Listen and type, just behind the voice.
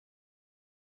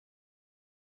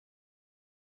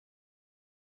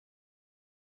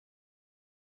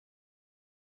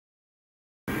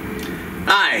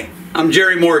I'm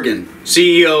Jerry Morgan,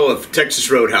 CEO of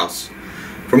Texas Roadhouse.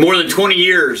 For more than 20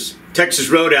 years, Texas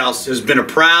Roadhouse has been a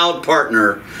proud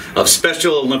partner of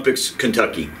Special Olympics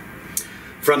Kentucky.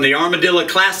 From the Armadillo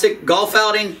Classic golf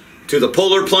outing to the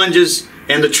polar plunges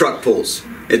and the truck pulls,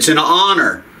 it's an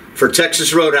honor for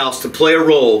Texas Roadhouse to play a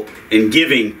role in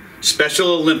giving Special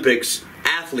Olympics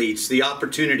athletes the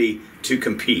opportunity to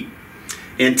compete.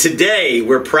 And today,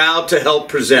 we're proud to help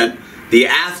present the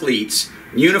athletes,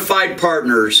 unified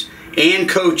partners, and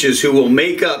coaches who will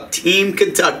make up Team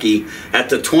Kentucky at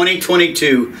the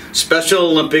 2022 Special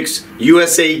Olympics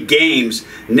USA Games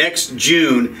next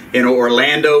June in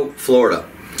Orlando, Florida.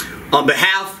 On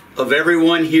behalf of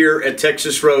everyone here at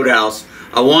Texas Roadhouse,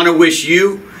 I want to wish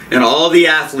you and all the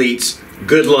athletes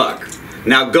good luck.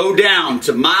 Now go down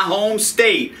to my home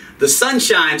state, the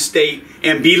Sunshine State,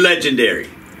 and be legendary.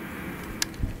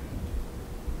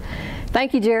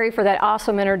 Thank you, Jerry, for that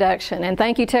awesome introduction. And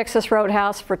thank you, Texas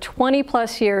Roadhouse, for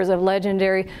 20+ years of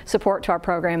legendary support to our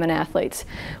program and athletes.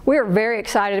 We are very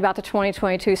excited about the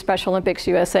 2022 Special Olympics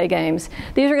USA Games.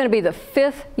 These are going to be the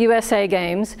 5th USA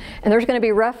Games, and there's going to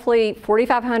be roughly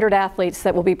 4,500 athletes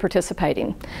that will be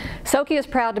participating. SOKI is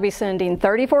proud to be sending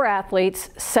 34 athletes,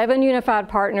 7 unified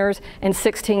partners, and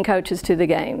 16 coaches to the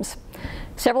Games.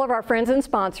 Several of our friends and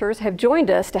sponsors have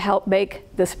joined us to help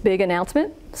make this big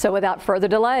announcement. So without further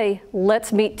delay,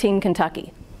 let's meet Team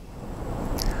Kentucky.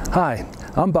 Hi,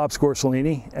 I'm Bob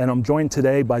Scorsellini, and I'm joined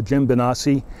today by Jim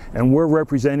Benassi, and we're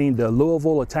representing the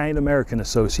Louisville Italian American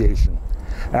Association.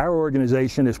 Our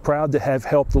organization is proud to have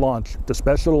helped launch the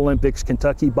Special Olympics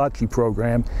Kentucky Bocce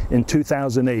program in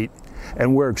 2008,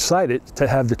 and we're excited to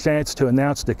have the chance to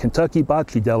announce the Kentucky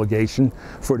Bocce delegation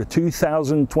for the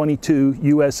 2022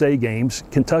 USA Games.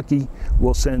 Kentucky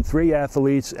will send 3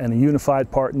 athletes and a unified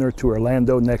partner to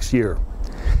Orlando next year.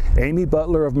 Amy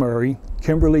Butler of Murray,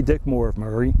 Kimberly Dickmore of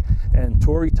Murray, and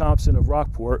Tori Thompson of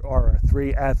Rockport are our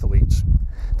 3 athletes.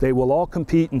 They will all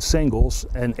compete in singles,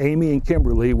 and Amy and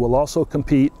Kimberly will also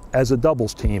compete as a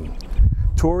doubles team.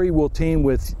 Tori will team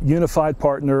with unified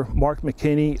partner Mark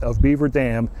McKinney of Beaver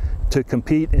Dam to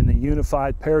compete in the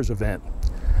unified pairs event.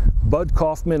 Bud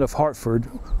Kaufman of Hartford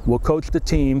will coach the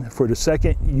team for the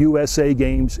 2nd USA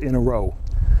Games in a row.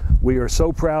 We are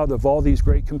so proud of all these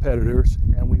great competitors,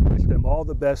 and we wish them all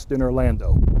the best in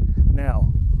Orlando.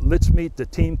 Now, let's meet the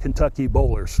Team Kentucky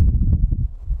Bowlers.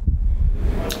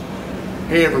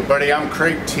 Hey everybody, I'm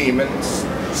Craig Tiemens,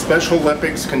 Special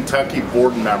Olympics Kentucky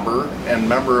board member and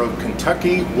member of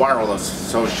Kentucky Wireless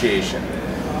Association.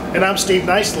 And I'm Steve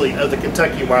Nicely of the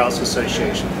Kentucky Wireless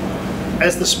Association.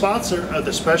 As the sponsor of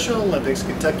the Special Olympics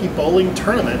Kentucky Bowling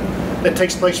Tournament that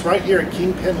takes place right here at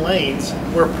Kingpin Lanes,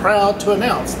 we're proud to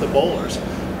announce the bowlers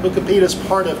who compete as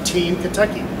part of Team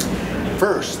Kentucky.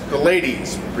 First, the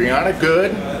ladies, Brianna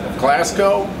Good of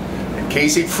Glasgow and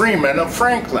Casey Freeman of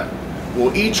Franklin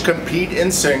will each compete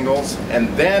in singles and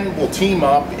then will team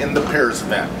up in the pairs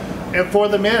event. And for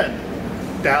the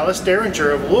men, Dallas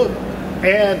Derringer of Louisville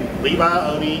and Levi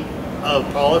Oni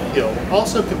of Olive Hill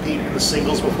also compete in the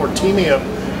singles before teaming up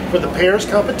for the pairs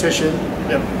competition.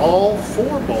 Then all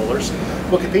 4 bowlers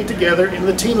will compete together in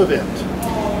the team event.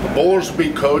 The bowlers will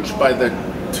be coached by the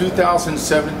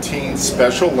 2017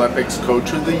 Special Olympics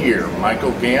Coach of the Year,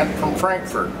 Michael Gant from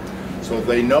Frankfurt. So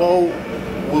they know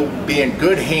we'll be in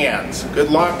good hands. Good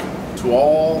luck to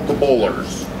all the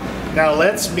bowlers. Now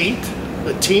let's meet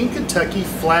the Team Kentucky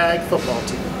flag football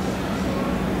team.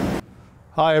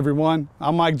 Hi everyone,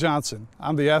 I'm Mike Johnson.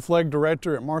 I'm the athletic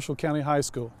director at Marshall County High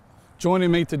School.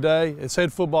 Joining me today is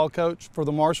head football coach for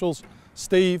the Marshalls,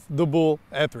 Steve "The Bull"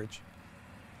 Etheridge.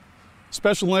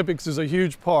 Special Olympics is a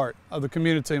huge part of the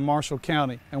community in Marshall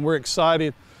County, and we're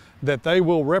excited that they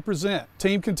will represent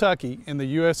Team Kentucky in the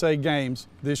USA Games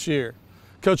this year.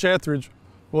 Coach Etheridge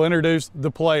will introduce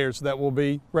the players that will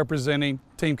be representing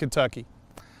Team Kentucky.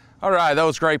 All right,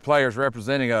 those great players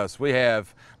representing us. We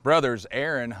have brothers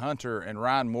Aaron Hunter and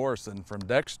Ryan Morrison from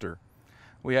Dexter.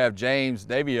 We have James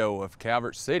Davio of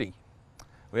Calvert City.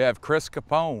 We have Chris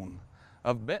Capone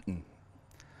of Benton.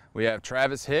 We have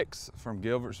Travis Hicks from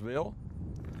Gilbertsville.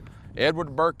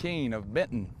 Edward Burkeen of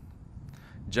Benton.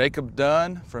 Jacob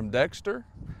Dunn from Dexter,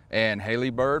 and Haley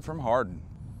Bird from Hardin.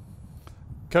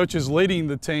 Coaches leading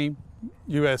the Team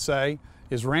USA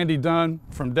is Randy Dunn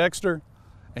from Dexter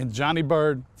and Johnny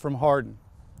Bird from Hardin.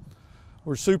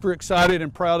 We're super excited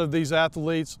and proud of these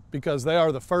athletes because they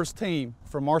are the first team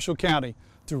from Marshall County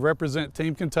to represent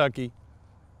Team Kentucky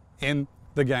in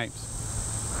the Games.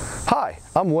 Hi,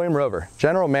 I'm William Rover,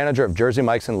 General Manager of Jersey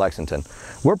Mike's in Lexington.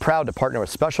 We're proud to partner with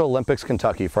Special Olympics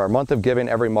Kentucky for our month of giving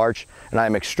every March, and I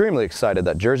am extremely excited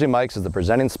that Jersey Mike's is the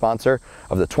presenting sponsor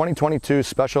of the 2022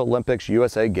 Special Olympics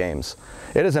USA Games.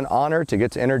 It is an honor to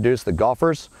get to introduce the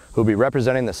golfers who will be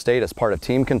representing the state as part of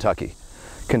Team Kentucky.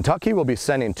 Kentucky will be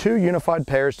sending 2 unified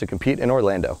pairs to compete in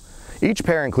Orlando. Each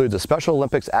pair includes a Special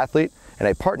Olympics athlete and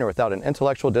a partner without an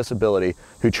intellectual disability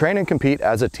who train and compete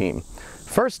as a team.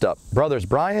 First up, brothers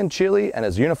Brian Chile and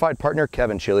his unified partner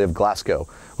Kevin Chile of Glasgow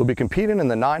will be competing in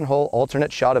the 9-hole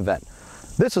alternate shot event.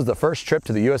 This is the first trip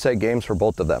to the USA Games for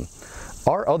both of them.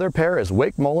 Our other pair is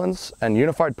Wake Mullins and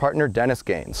unified partner Dennis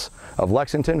Gaines of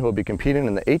Lexington, who will be competing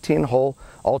in the 18-hole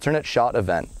alternate shot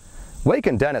event. Wake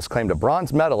and Dennis claimed a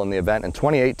bronze medal in the event in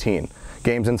 2018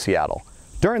 Games in Seattle.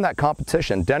 During that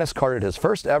competition, Dennis carded his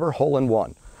first ever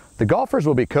hole-in-one. The golfers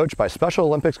will be coached by Special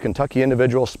Olympics Kentucky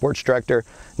individual sports director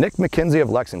Nick McKenzie of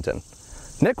Lexington.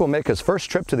 Nick will make his first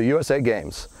trip to the USA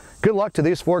Games. Good luck to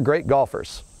these 4 great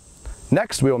golfers.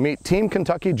 Next, we will meet Team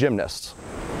Kentucky gymnasts.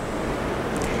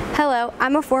 Hello,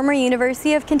 I'm a former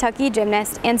University of Kentucky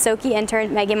gymnast and Soki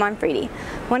intern Megan Monfredi.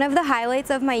 One of the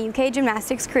highlights of my UK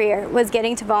gymnastics career was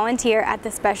getting to volunteer at the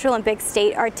Special Olympics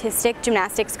State Artistic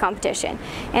Gymnastics Competition,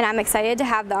 and I'm excited to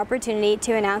have the opportunity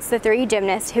to announce the 3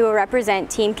 gymnasts who will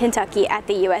represent Team Kentucky at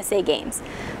the USA Games.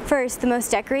 First, the most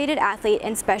decorated athlete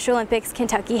in Special Olympics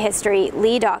Kentucky history,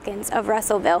 Lee Dawkins of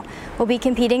Russellville, will be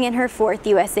competing in her 4th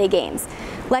USA Games.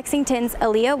 Lexington's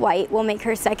Aaliyah White will make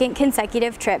her 2nd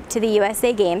consecutive trip to the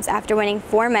USA Games after winning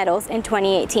 4 medals in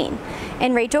 2018.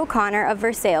 And Rachel Connor of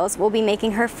Versailles will be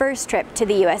making her first trip to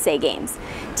the USA Games.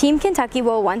 Team Kentucky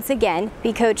will once again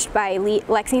be coached by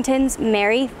Lexington's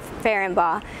Mary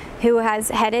Fehrenbaugh, who has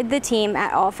headed the team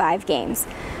at all 5 games.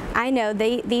 I know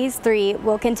these 3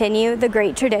 will continue the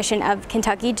great tradition of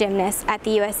Kentucky gymnasts at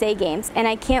the USA Games, and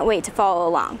I can't wait to follow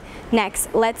along.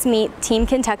 Next, let's meet Team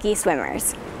Kentucky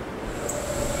swimmers.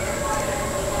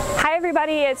 Hi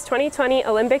everybody, it's 2020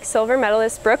 Olympic silver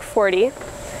medalist Brooke Forty.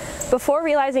 Before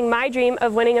realizing my dream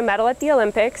of winning a medal at the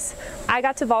Olympics, I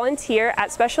got to volunteer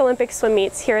at Special Olympics swim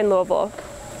meets here in Louisville.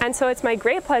 And so it's my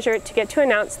great pleasure to get to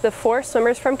announce the 4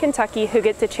 swimmers from Kentucky who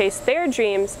get to chase their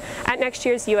dreams at next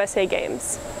year's USA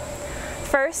Games.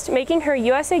 First, making her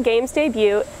USA Games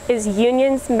debut is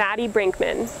Union's Maddie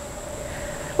Brinkman.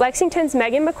 Lexington's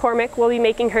Megan McCormick will be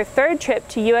making her 3rd trip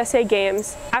to USA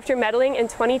Games after medaling in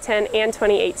 2010 and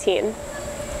 2018.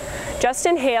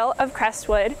 Justin Hale of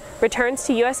Crestwood returns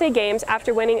to USA Games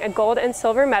after winning a gold and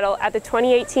silver medal at the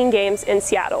 2018 Games in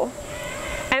Seattle.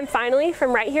 And finally,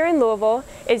 from right here in Louisville,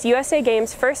 is USA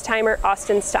Games first-timer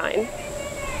Austin Stein.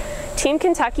 Team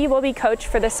Kentucky will be coached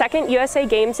for the 2nd USA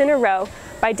Games in a row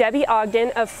by Debbie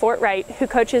Ogden of Fort Wright, who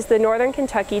coaches the Northern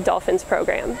Kentucky Dolphins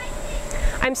program.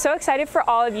 I'm so excited for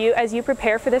all of you as you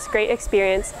prepare for this great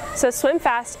experience, so swim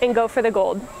fast and go for the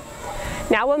gold.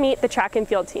 Now we'll meet the track and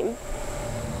field team.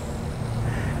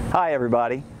 Hi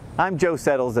everybody, I'm Joe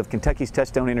Settles of Kentucky's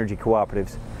Touchstone Energy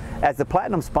Cooperatives. As the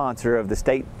platinum sponsor of the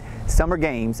state Summer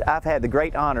Games, I've had the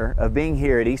great honor of being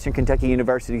here at Eastern Kentucky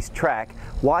University's track,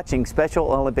 watching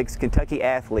Special Olympics Kentucky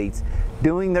athletes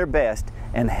doing their best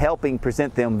and helping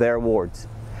present them their awards.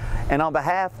 And on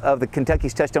behalf of the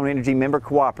Kentucky's Touchstone Energy member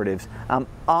cooperatives, I'm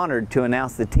honored to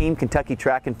announce the Team Kentucky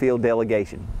track and field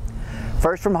delegation.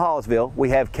 First from Hallsville, we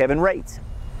have Kevin Rates.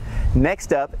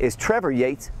 Next up is Trevor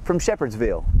Yates from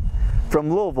Shepherdsville. From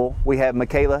Louisville, we have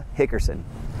Michaela Hickerson.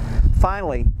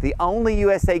 Finally, the only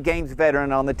USA Games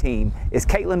veteran on the team is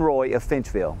Caitlin Roy of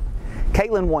Finchville.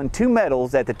 Caitlin won 2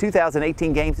 medals at the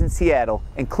 2018 Games in Seattle,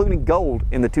 including gold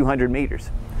in the 200 meters.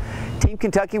 Team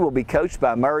Kentucky will be coached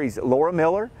by Murray's Laura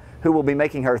Miller, who will be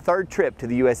making her 3rd trip to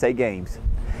the USA Games.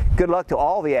 Good luck to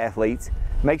all the athletes.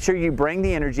 Make sure you bring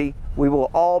the energy. We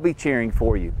will all be cheering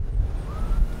for you.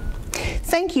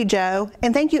 Thank you, Joe,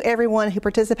 and thank you everyone who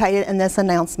participated in this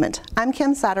announcement. I'm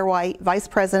Kim Satterwhite, Vice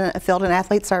President of Field and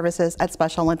Athlete Services at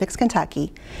Special Olympics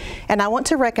Kentucky, and I want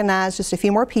to recognize just a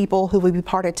few more people who will be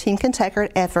part of Team Kentucky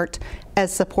effort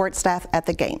as support staff at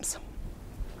the Games.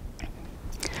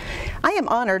 I am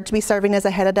honored to be serving as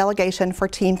a head of delegation for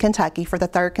Team Kentucky for the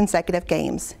 3rd consecutive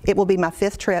Games. It will be my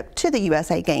 5th trip to the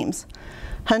USA Games.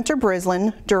 Hunter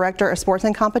Brislin, Director of Sports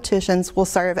and Competitions, will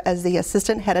serve as the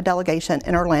Assistant Head of Delegation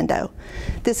in Orlando.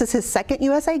 This is his 2nd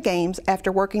USA Games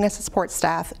after working as a support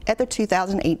staff at the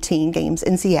 2018 Games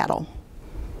in Seattle.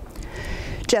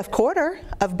 Jeff Corder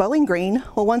of Bowling Green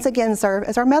will once again serve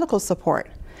as our medical support.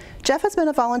 Jeff has been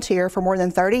a volunteer for more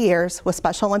than 30 years with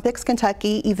Special Olympics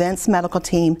Kentucky Events Medical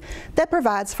Team that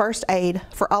provides first aid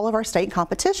for all of our state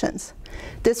competitions.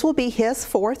 This will be his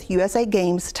 4th USA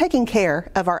Games taking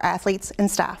care of our athletes and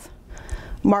staff.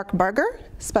 Mark Berger,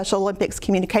 Special Olympics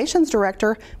Communications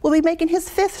Director, will be making his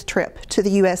 5th trip to the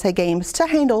USA Games to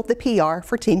handle the PR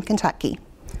for Team Kentucky.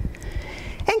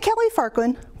 And Kelly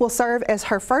Firkin will serve as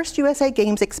her first USA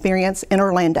Games experience in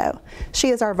Orlando. She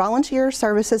is our Volunteer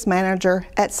Services Manager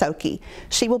at Soki.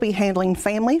 She will be handling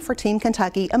family for Team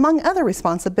Kentucky, among other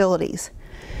responsibilities.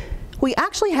 We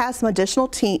actually have some additions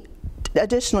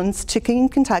to Team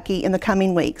Kentucky in the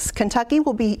coming weeks. Kentucky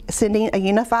will be sending a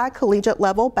unified collegiate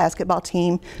level basketball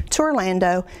team to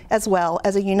Orlando, as well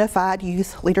as a unified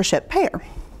youth leadership pair.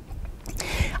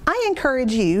 I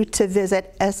encourage you to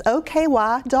visit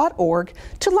soky.org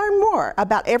to learn more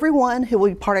about everyone who will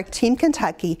be part of Team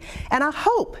Kentucky, and I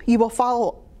hope you will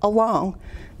follow along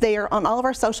there on all of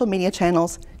our social media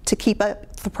channels to keep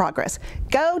up the progress.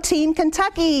 Go Team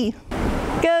Kentucky!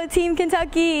 Go Team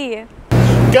Kentucky!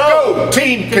 Go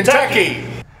Team Kentucky!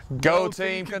 Go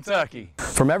Team Kentucky!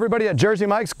 From everybody at Jersey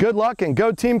Mike's, good luck and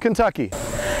go Team Kentucky!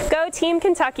 Go Team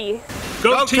Kentucky!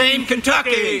 Go Team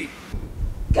Kentucky!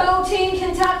 Go Team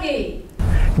Kentucky!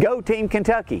 Go Team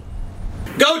Kentucky!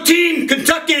 Go Team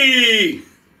Kentucky!